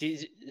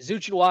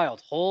Zooch and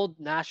Wilde hold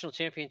national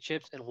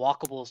championships in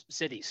walkable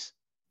cities.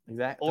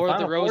 Exactly. Or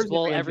the Rose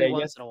Bowl every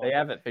once in a while. They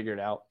have it figured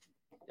out.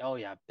 Oh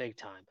yeah, big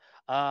time.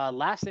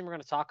 Last thing we're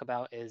going to talk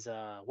about is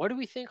what do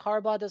we think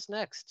Harbaugh does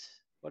next?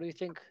 What do we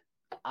think?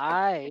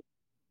 I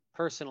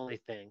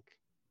personally think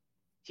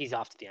he's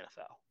off to the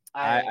NFL.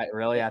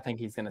 I think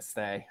he's going to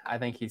stay. I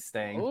think he's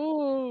staying.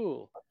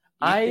 Ooh.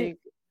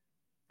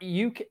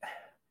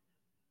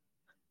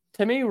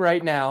 To me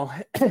right now,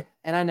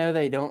 and I know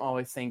they don't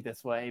always think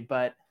this way,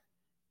 but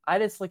I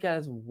just look at it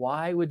as,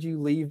 why would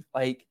you leave?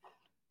 The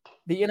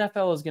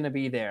NFL is going to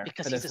be there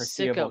because he's a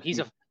sicko.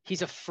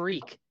 He's a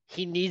freak.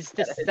 He needs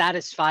to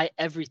satisfy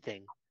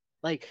everything.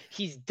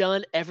 He's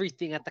done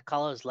everything at the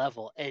college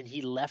level, and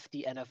he left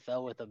the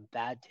NFL with a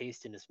bad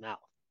taste in his mouth.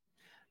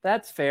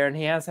 That's fair, and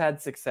he has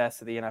had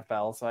success at the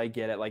NFL, so I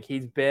get it.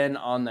 He's been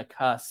on the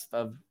cusp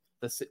of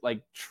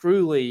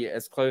truly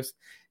as close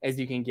as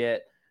you can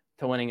get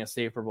to winning a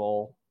Super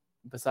Bowl,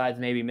 besides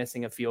maybe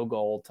missing a field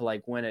goal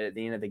to win it at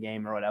the end of the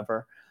game or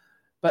whatever.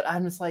 But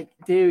I'm just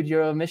dude,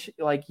 you're a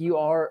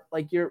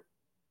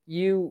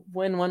you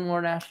win one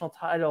more national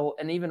title,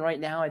 and even right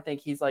now, I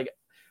think he's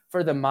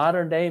for the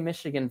modern day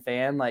Michigan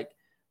fan,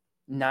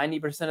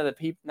 90% of the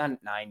people,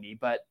 not 90,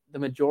 but the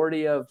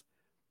majority of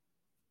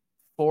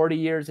 40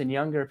 years and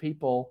younger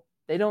people,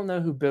 they don't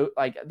know who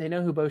they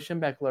know who Bo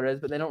Schembechler is,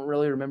 but they don't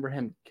really remember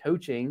him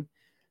coaching.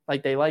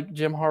 They like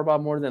Jim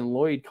Harbaugh more than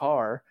Lloyd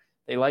Carr.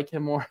 They like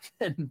him more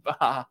than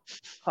oh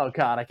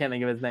God, I can't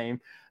think of his name.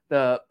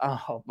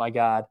 Oh my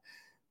God,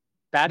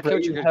 bad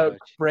coach or good coach?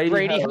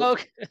 Brady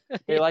Hoke.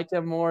 They liked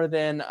him more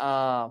than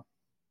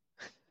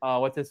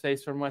what's his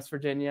face from West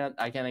Virginia?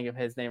 I can't think of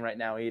his name right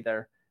now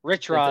either.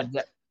 Rich Rod.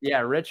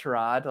 Rich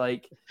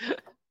Rod.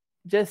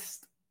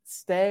 Just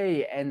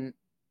stay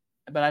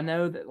but I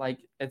know that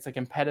it's a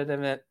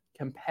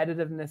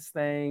competitiveness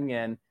thing,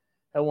 and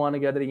he'll want to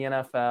go to the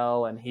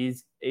NFL, and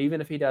even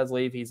if he does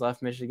leave, he's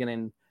left Michigan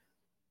in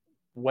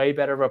way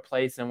better of a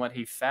place than what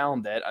he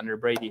found it under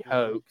Brady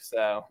Hoke.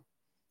 So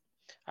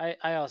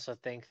I also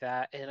think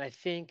that, and I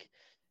think,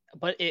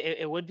 but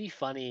it would be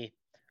funny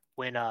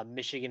when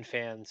Michigan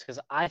fans, because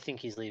I think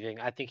he's leaving.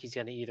 I think he's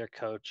going to either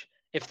coach.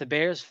 If the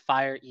Bears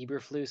fire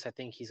Eberflus, I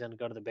think he's going to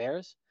go to the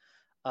Bears.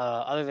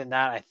 Other than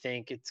that, I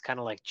think it's kind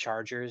of like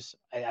Chargers.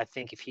 I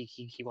think if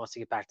he wants to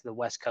get back to the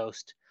West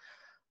Coast,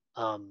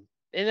 and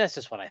that's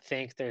just what I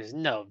think. There's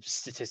no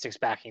statistics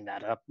backing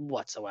that up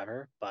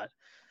whatsoever, but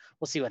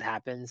we'll see what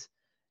happens.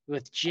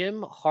 With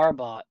Jim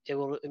Harbaugh, it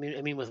will.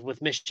 I mean,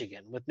 with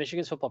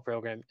Michigan's football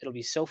program, it'll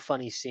be so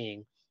funny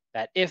seeing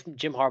that if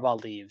Jim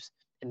Harbaugh leaves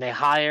and they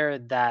hire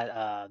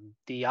that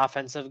the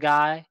offensive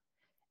guy,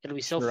 it'll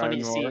be so funny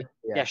to see.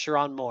 Yeah,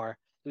 Sharon Moore.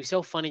 It'll be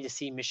so funny to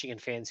see Michigan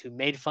fans who have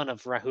made fun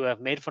of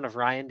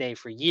Ryan Day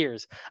for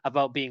years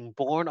about being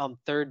born on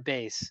third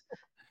base,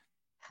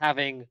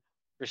 having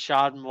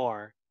Rashad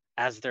Moore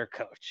as their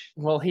coach.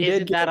 Well,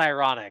 isn't that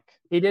ironic?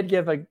 He did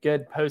give a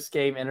good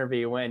post-game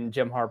interview when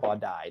Jim Harbaugh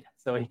died,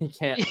 so he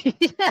can't, he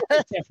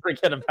can't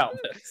forget about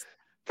this.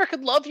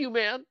 Freaking love you,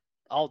 man.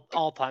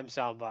 All-time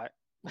soundbite.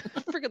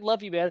 Freaking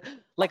love you, man.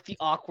 The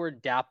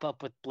awkward dap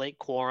up with Blake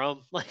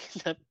Corum.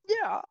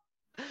 Yeah.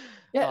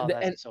 Yeah,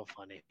 that's so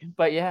funny.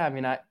 But yeah, I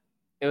mean,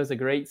 it was a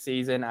great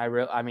season.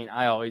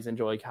 I always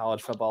enjoy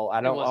college football.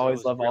 I don't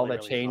always love all the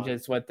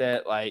changes with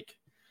it. I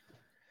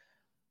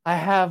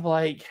have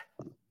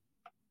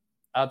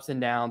ups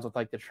and downs with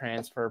the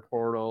transfer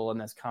portal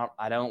and this.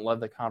 I don't love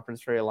the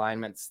conference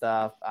realignment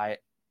stuff. I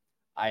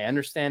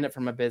understand it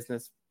from a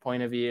business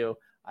point of view.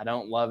 I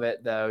don't love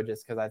it though,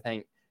 just because I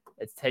think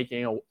it's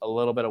taking a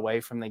little bit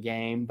away from the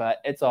game. But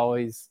it's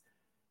always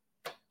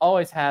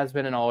has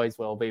been and always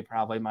will be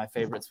probably my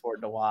favorite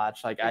sport to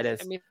watch.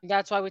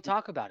 That's why we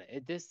talk about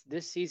it. This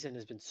season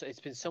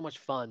it's been so much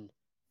fun,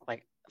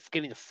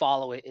 getting to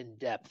follow it in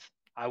depth.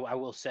 I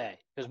will say,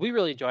 because we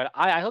really enjoyed it.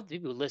 I hope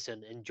people who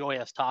listen enjoy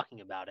us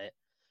talking about it,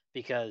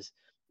 because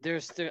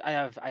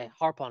I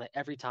harp on it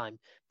every time.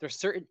 There's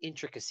certain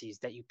intricacies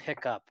that you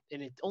pick up,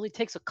 and it only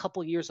takes a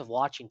couple years of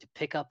watching to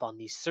pick up on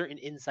these certain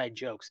inside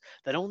jokes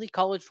that only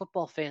college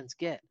football fans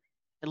get.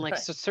 And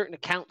certain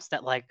accounts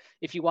that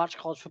if you watch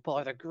college football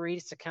are the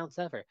greatest accounts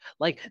ever.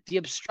 The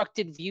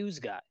obstructed views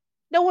guy.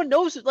 No one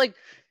knows it.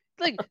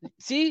 Like,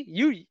 see,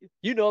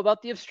 you know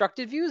about the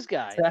obstructed views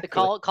guy, the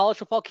Exactly. college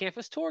football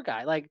campus tour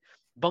guy, like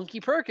Bunky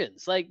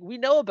Perkins. Like, we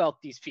know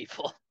about these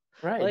people.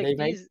 Right. Like They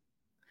make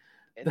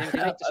they make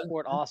the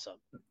sport awesome.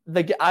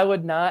 I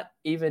would not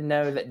even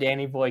know that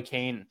Danny Boy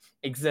Kane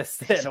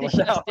existed Yes,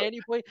 without.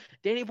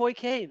 Danny Boy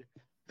Kane,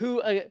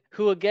 who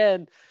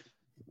again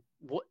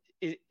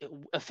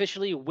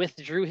officially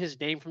withdrew his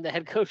name from the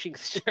head coaching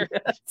search.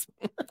 Yes.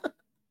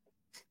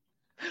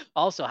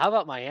 Also, how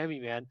about Miami,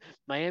 man?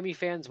 Miami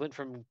fans went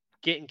from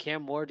getting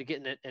Cam Ward to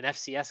getting an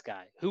FCS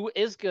guy who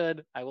is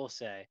good, I will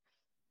say.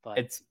 But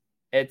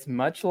It's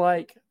much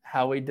like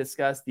how we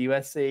discussed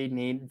USC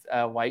needs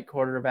a white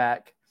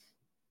quarterback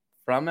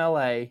from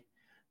LA.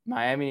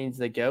 Miami needs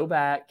to go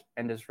back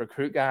and just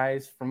recruit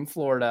guys from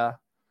Florida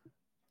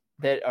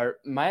that are.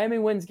 Miami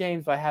wins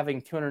games by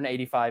having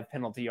 285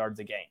 penalty yards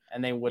a game,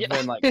 and they would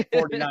win like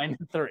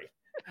 49-3.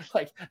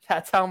 Like,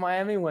 that's how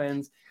Miami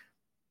wins.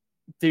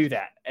 Do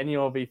that, and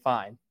you'll be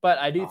fine. But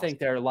I do think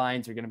their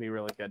lines are going to be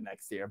really good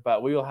next year.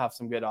 But we will have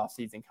some good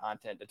off-season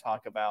content to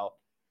talk about.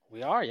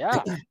 We are,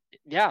 yeah.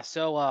 Yeah,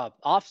 so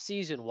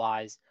off-season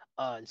wise,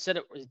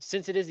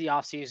 since it is the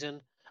off-season,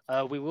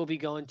 we will be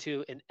going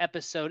to an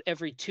episode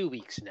every 2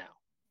 weeks now.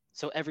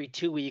 So every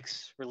 2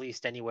 weeks,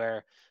 released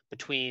anywhere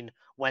between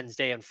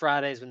Wednesday and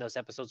Fridays when those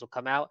episodes will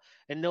come out.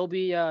 And they'll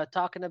be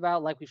talking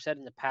about, like we've said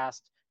in the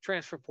past,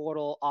 transfer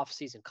portal,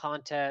 off-season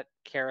content,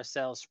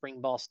 carousel,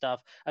 spring ball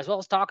stuff, as well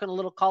as talking a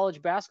little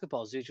college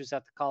basketball. Zooch was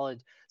at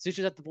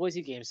the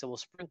Boise game, so we'll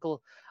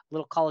sprinkle a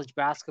little college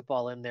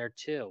basketball in there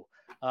too.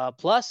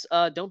 Plus,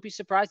 don't be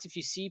surprised if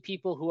you see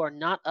people who are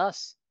not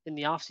us in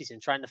the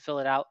offseason trying to fill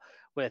it out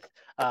with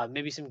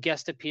maybe some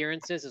guest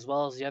appearances as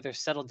well as the other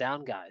settled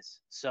down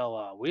guys.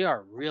 So we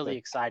are really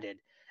excited.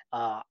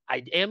 I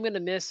am going to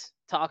miss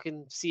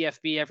talking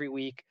CFB every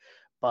week,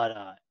 but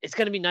it's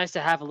going to be nice to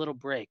have a little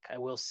break, I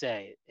will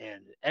say.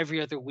 And every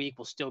other week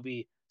will still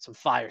be some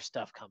fire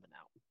stuff coming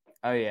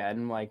out. Oh, yeah.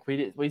 And like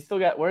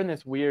we're in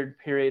this weird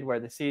period where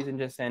the season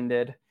just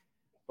ended.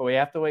 But we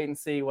have to wait and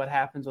see what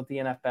happens with the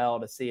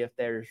NFL to see if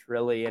there's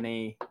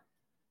really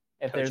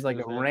there's like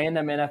a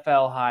random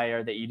NFL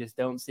hire that you just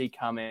don't see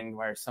coming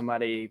where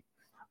somebody,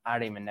 I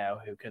don't even know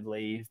who could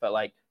leave, but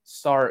like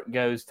Sark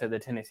goes to the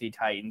Tennessee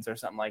Titans or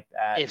something like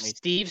that. If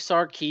Steve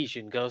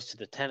Sarkisian goes to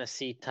the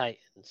Tennessee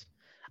Titans,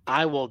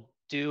 I will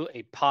do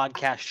a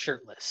podcast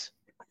shirtless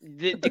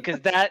because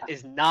that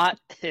is not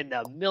in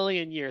a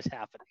million years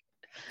happening.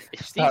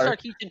 If Steve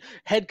Sarkisian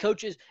head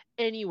coaches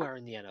anywhere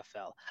in the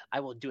NFL,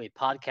 I will do a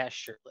podcast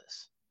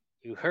shirtless.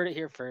 You heard it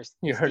here first.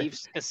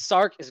 Because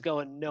Sark is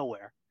going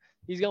nowhere.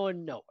 He's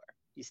going nowhere.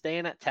 He's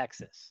staying at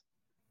Texas.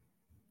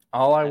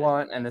 All I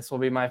want, and this will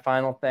be my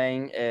final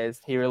thing, is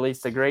he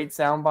released a great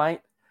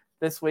soundbite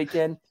this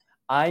weekend.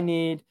 I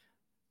need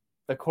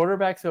the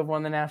quarterbacks who have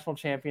won the national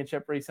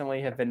championship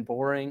recently have been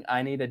boring.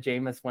 I need a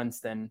Jameis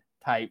Winston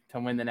type to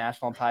win the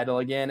national title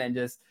again and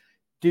just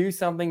do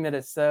something that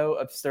is so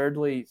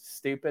absurdly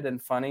stupid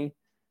and funny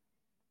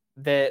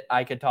that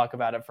I could talk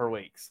about it for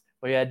weeks.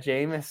 We had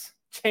Jameis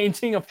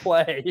changing a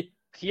play.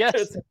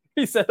 Yes.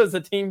 He said it was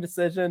a team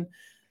decision.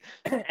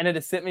 And it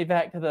has sent me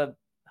back to the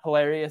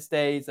hilarious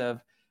days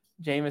of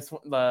Jameis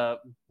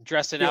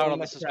dressing out on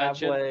the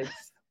suspension.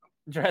 Legs,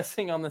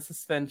 dressing on the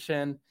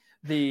suspension.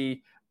 It's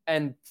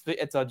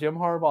a Jim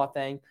Harbaugh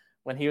thing.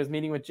 When he was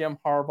meeting with Jim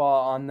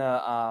Harbaugh on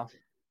the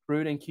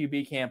Gruden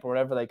QB camp or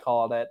whatever they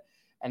called it,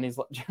 and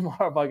Jim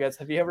Harbaugh goes,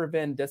 "Have you ever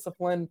been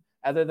disciplined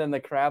other than the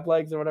crab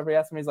legs or whatever?" He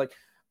asked me. He's like,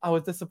 "I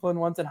was disciplined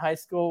once in high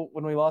school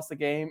when we lost the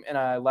game, and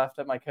I laughed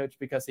at my coach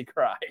because he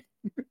cried."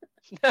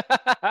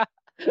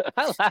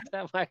 I laughed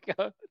at my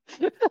coach.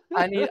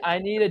 I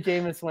need a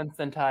Jameis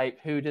Winston type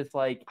who just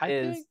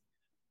is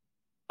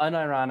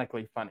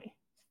unironically funny.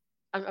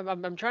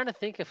 I'm trying to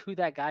think of who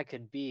that guy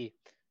could be.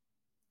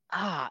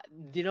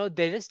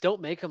 They just don't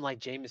make him like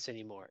Jameis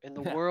anymore. In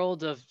the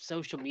world of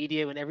social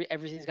media, when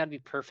everything's got to be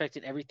perfect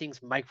and everything's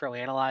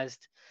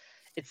microanalyzed,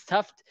 it's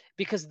tough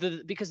because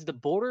the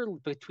border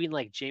between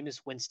like Jameis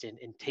Winston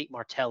and Tate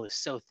Martell is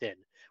so thin,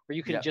 where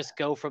you can just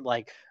go from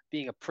like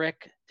being a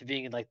prick to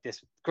being like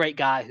this great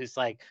guy who's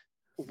like,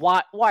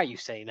 why are you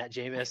saying that,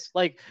 Jameis?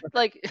 Like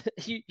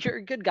you're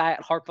a good guy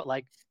at heart, but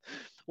like,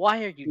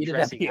 why are you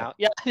dressing out?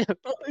 Yeah,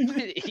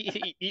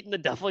 eating the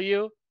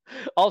W.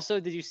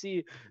 Also, did you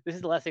see? This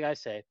is the last thing I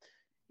say.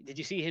 Did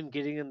you see him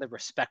getting in the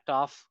respect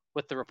off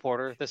with the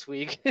reporter this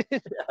week?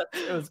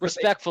 It was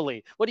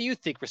respectfully. What do you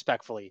think?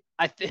 Respectfully,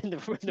 I think the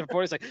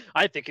reporter's like,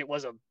 I think it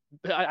was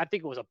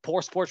a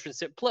poor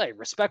sportsmanship play.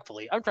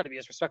 Respectfully, I'm trying to be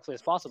as respectfully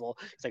as possible.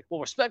 It's like,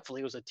 well,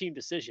 respectfully, it was a team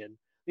decision.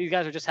 These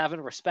guys are just having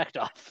a respect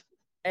off.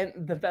 And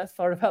the best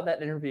part about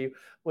that interview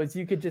was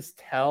you could just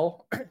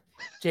tell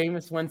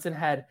Jameis Winston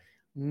had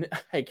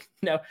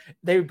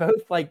they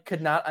both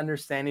could not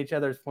understand each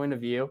other's point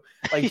of view.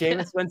 Like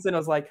Jameis Winston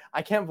was like,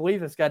 I can't believe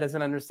this guy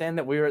doesn't understand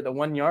that we were at the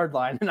 1 yard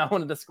line and I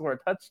wanted to score a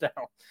touchdown.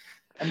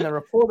 And the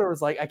reporter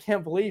was like, I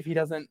can't believe he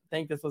doesn't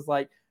think this was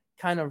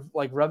kind of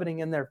rubbing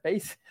in their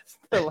faces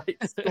to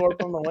score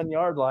from the 1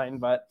 yard line.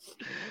 But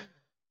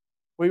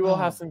we will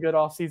have some good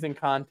off-season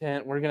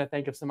content. We're going to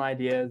think of some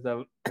ideas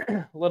of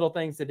little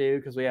things to do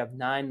because we have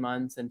 9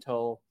 months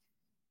until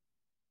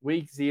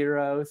week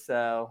 0.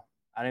 So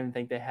I don't even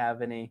think they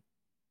have any.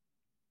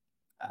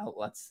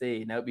 Let's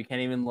see. Nope, you can't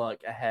even look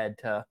ahead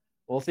to.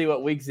 We'll see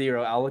what week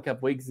 0. I'll look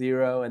up week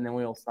 0 and then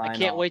we'll sign off. I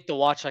can't wait to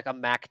watch like a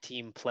MAC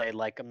team play,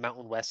 like a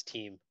Mountain West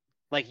team,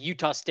 like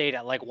Utah State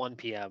at like 1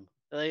 p.m.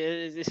 Like,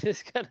 it's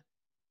just gonna.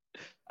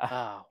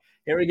 Oh,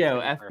 here we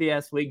go.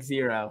 FBS week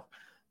 0.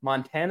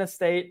 Montana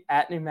State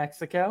at New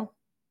Mexico.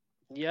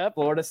 Yep.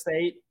 Florida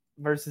State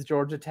versus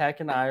Georgia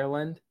Tech in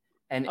Ireland.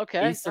 And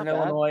Eastern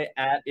Illinois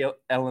at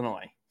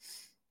Illinois.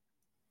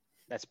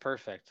 That's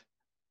perfect.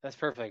 That's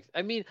perfect.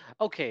 I mean,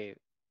 okay,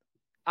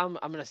 I'm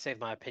gonna save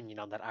my opinion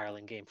on that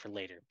Ireland game for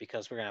later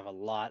because we're gonna have a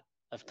lot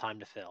of time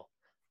to fill.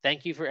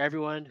 Thank you for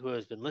everyone who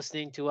has been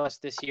listening to us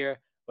this year,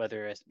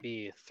 whether it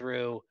be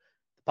through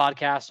the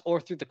podcast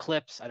or through the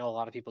clips. I know a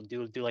lot of people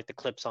do like the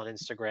clips on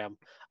Instagram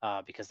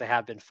because they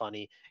have been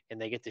funny and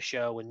they get to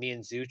show when me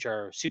and Zooch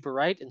are super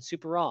right and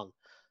super wrong.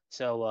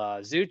 So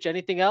Zooch,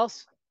 anything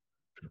else?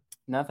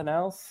 Nothing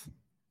else.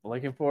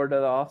 Looking forward to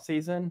the off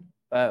season,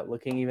 but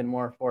looking even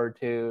more forward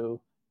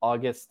to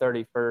August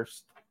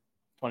 31st,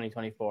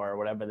 2024, or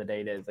whatever the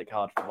date is that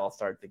college football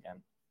starts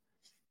again.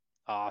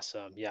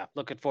 Awesome. Yeah,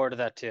 looking forward to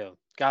that too.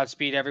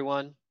 Godspeed,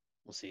 everyone.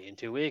 We'll see you in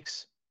 2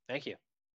 weeks. Thank you.